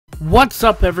What's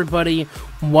up, everybody?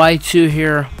 Y2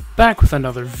 here, back with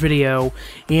another video,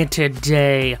 and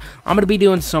today I'm going to be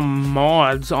doing some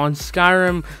mods on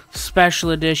Skyrim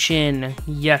Special Edition.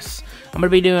 Yes, I'm going to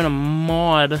be doing a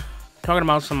mod, talking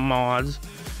about some mods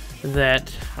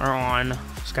that are on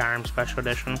Skyrim Special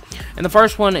Edition. And the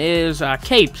first one is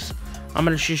capes. I'm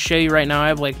going to just show you right now. I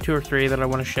have like 2 or 3 that I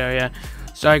want to show you.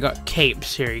 So I got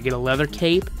capes here. You get a leather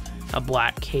cape, a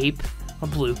black cape, a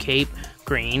blue cape,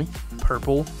 green,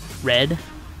 purple, red,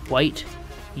 white,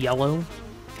 yellow,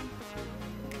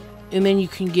 and then you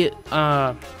can get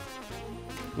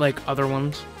like other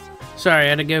ones. Sorry, I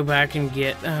had to go back and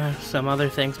get some other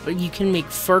things, but you can make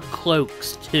fur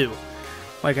cloaks too.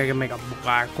 Like I can make a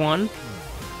black one,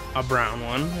 a brown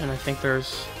one, and I think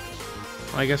there's,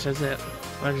 well, I guess that's it.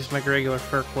 I'll just make a regular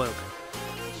fur cloak.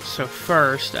 So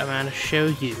first, I'm going to show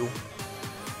you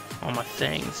all my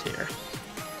things here.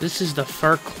 This is the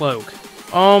fur cloak.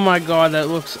 Oh my god, that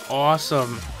looks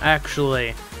awesome,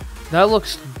 actually. That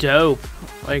looks dope.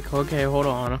 Like, okay, hold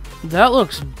on. That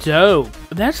looks dope.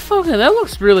 That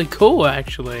looks really cool,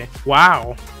 actually.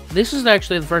 Wow. This is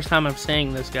actually the first time I'm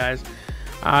saying this, guys.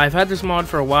 I've had this mod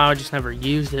for a while, I just never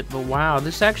used it, but wow,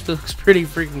 this actually looks pretty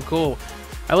freaking cool.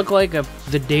 I look like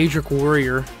the Daedric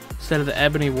Warrior. Instead of the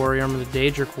Ebony Warrior, I'm the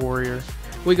Daedric Warrior.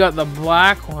 We got the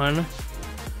black one.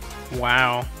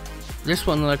 Wow. This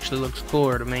one actually looks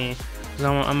cooler to me.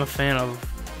 I'm a fan of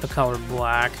the color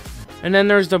black. And then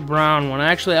there's the brown one.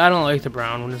 Actually, I don't like the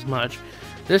brown one as much.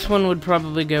 This one would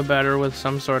probably go better with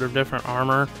some sort of different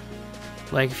armor.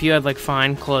 Like if you had like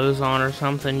fine clothes on or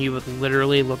something, you would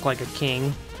literally look like a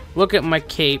king. Look at my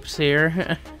capes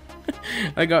here.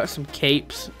 I got some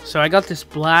capes. So I got this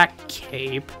black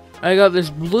cape. I got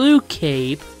this blue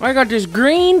cape. I got this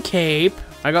green cape.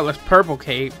 I got this purple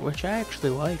cape, which I actually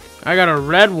like. I got a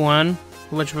red one,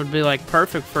 which would be like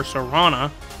perfect for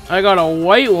Serana. I got a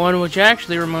white one, which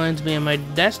actually reminds me of my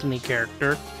Destiny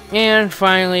character. And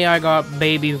finally, I got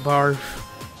Baby Barf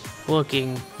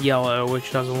looking yellow,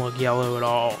 which doesn't look yellow at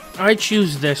all. I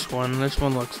choose this one. This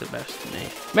one looks the best to me.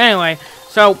 But anyway,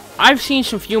 so I've seen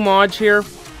some few mods here,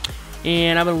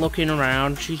 and I've been looking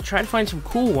around to try to find some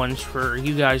cool ones for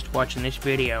you guys to watch in this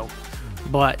video.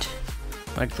 But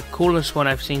like the coolest one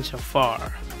I've seen so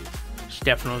far is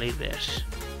definitely this.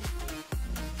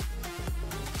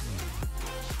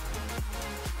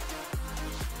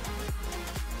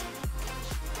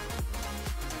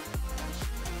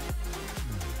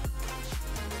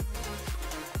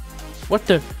 What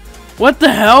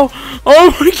the hell?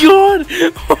 Oh my god!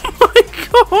 Oh my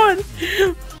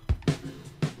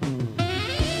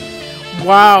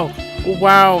god!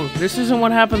 Wow, this isn't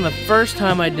what happened the first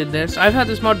time I did this. I've had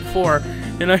this mod before,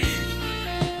 and I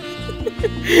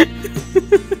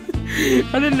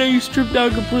didn't know you stripped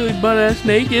down completely butt-ass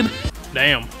naked.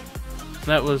 Damn.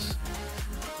 That was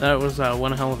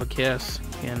one hell of a kiss.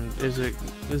 And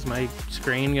is my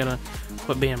screen gonna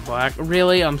quit being black?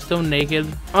 Really? I'm still naked?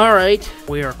 Alright,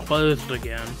 we are clothed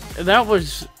again. That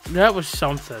was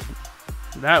something.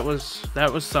 That was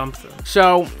something.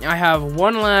 So, I have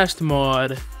one last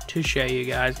mod to show you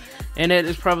guys, and it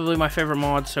is probably my favorite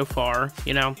mod so far,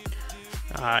 you know.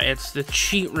 It's the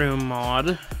cheat room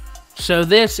mod. So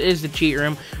this is the cheat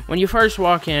room. When you first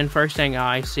walk in, first thing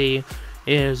I see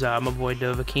is my boy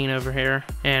Dovahkiin over here,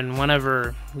 and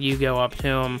whenever you go up to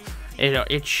him,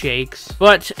 it shakes.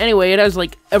 But anyway, it has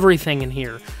like everything in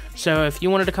here. So if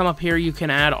you wanted to come up here, you can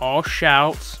add all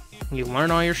shouts. You learn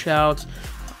all your shouts,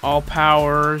 all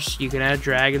powers. You can add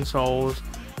dragon souls.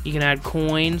 You can add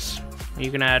coins. You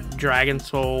can add dragon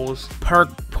souls, perk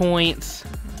points,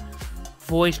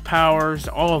 voice powers,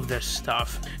 all of this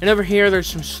stuff. And over here, there's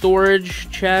some storage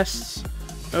chests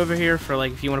over here for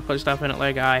like if you want to put stuff in it,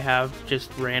 like I have just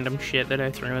random shit that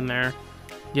I threw in there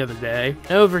the other day.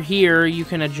 Over here you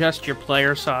can adjust your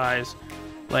player size.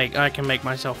 Like I can make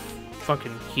myself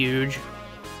fucking huge.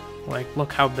 Like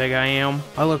look how big I am.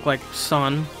 I look like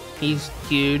Sun. He's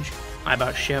huge. I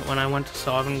about shit when I went to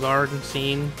Sovngarde and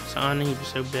seen Sun. He was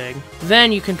so big.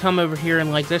 Then you can come over here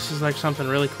and like this is like something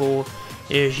really cool.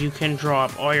 Is you can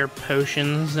drop all your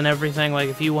potions and everything. Like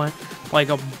if you want like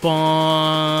a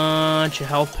bunch of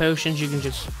health potions, you can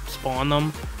just spawn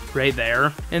them right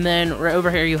there. And then right over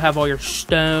here you have all your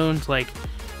stones. Like,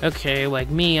 okay, like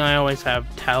me, I always have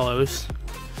Talos.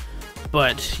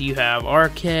 But you have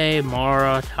Arche,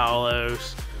 Mara,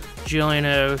 Talos,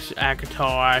 Jilinos,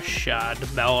 Akatosh,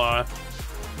 Debella,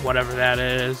 whatever that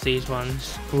is, these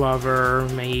ones, Lover,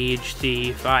 Mage,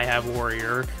 Thief, I have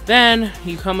Warrior. Then,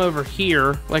 you come over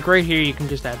here, like right here you can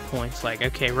just add points, like,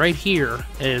 okay, right here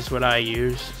is what I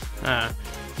use.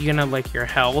 You can have like your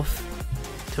health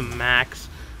to max,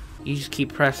 You just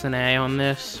keep pressing A on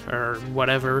this, or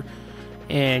whatever,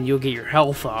 and you'll get your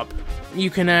health up. You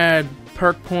can add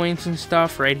perk points and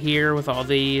stuff right here with all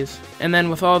these. And then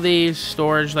with all these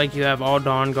storage, like you have all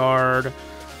Dawnguard,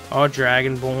 all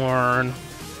Dragonborn,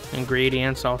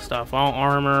 ingredients, all stuff, all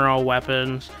armor, all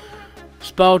weapons,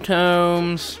 spell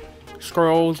tomes,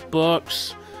 scrolls,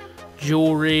 books,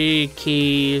 jewelry,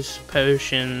 keys,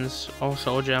 potions, all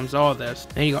soul gems, all this.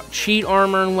 Then you got cheat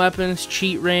armor and weapons,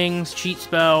 cheat rings, cheat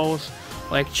spells,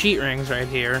 like cheat rings right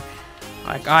here.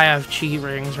 Like I have cheat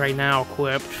rings right now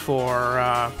equipped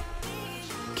for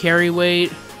carry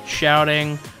weight,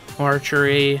 shouting,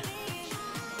 archery,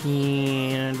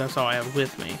 and that's all I have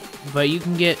with me. But you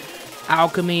can get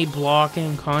alchemy,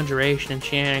 blocking, conjuration,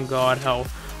 enchanting, god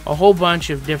health, a whole bunch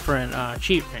of different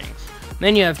cheat rings.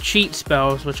 Then you have cheat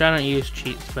spells, which I don't use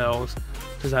cheat spells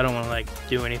because I don't want to like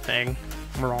do anything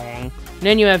wrong. And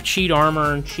then you have cheat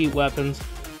armor and cheat weapons.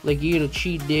 Like you get a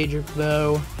cheat Daedric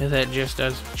bow that just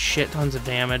does shit tons of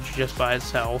damage just by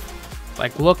itself.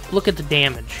 Like look at the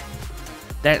damage.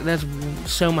 That's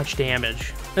so much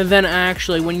damage. And then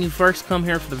actually, when you first come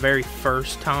here for the very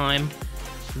first time,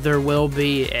 there will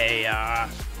be a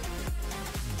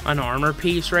an armor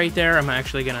piece right there. I'm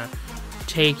actually gonna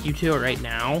take you to it right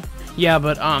now. Yeah,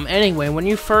 but anyway, when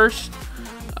you first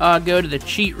go to the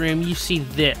cheat room, you see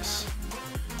this.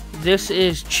 This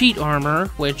is cheat armor,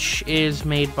 which is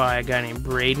made by a guy named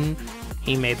Braden.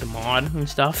 He made the mod and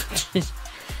stuff.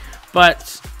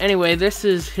 But anyway, this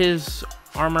is his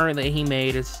armor that he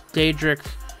made. It's Daedric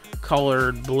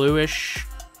colored bluish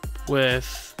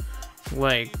with,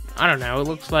 like, I don't know, it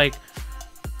looks like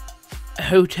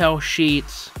hotel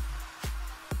sheets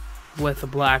with a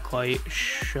black light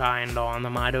shined on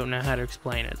them. I don't know how to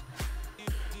explain it.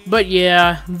 But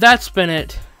yeah, that's been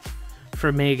it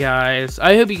for me, guys.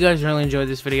 I hope you guys really enjoyed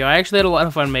this video. I actually had a lot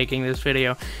of fun making this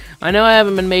video. I know I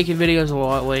haven't been making videos a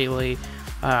lot lately.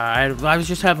 I was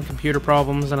just having computer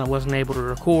problems and I wasn't able to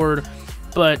record.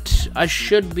 But I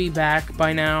should be back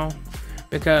by now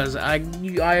because I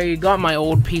got my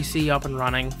old PC up and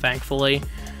running, thankfully.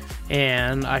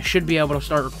 And I should be able to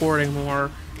start recording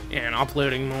more and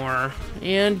uploading more.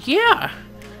 And yeah,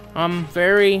 I'm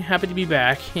very happy to be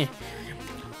back.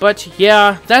 But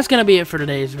yeah, that's gonna be it for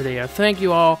today's video. Thank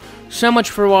you all so much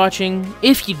for watching.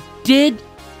 If you did,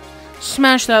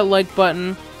 smash that like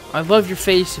button. I love your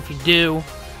face if you do.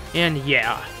 And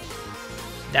yeah,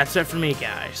 that's it for me,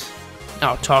 guys.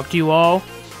 I'll talk to you all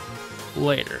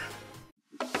later.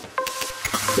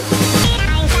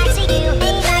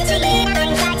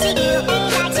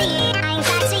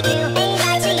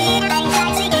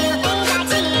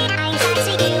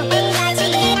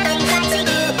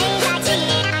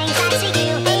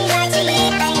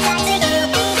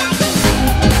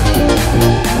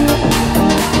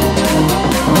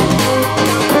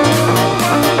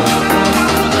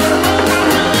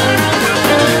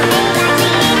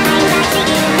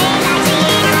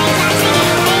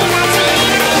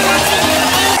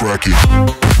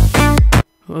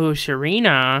 Oh,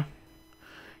 Serena,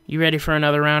 you ready for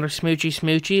another round of smoochy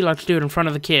smoochy? Let's do it in front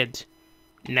of the kids.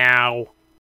 Now.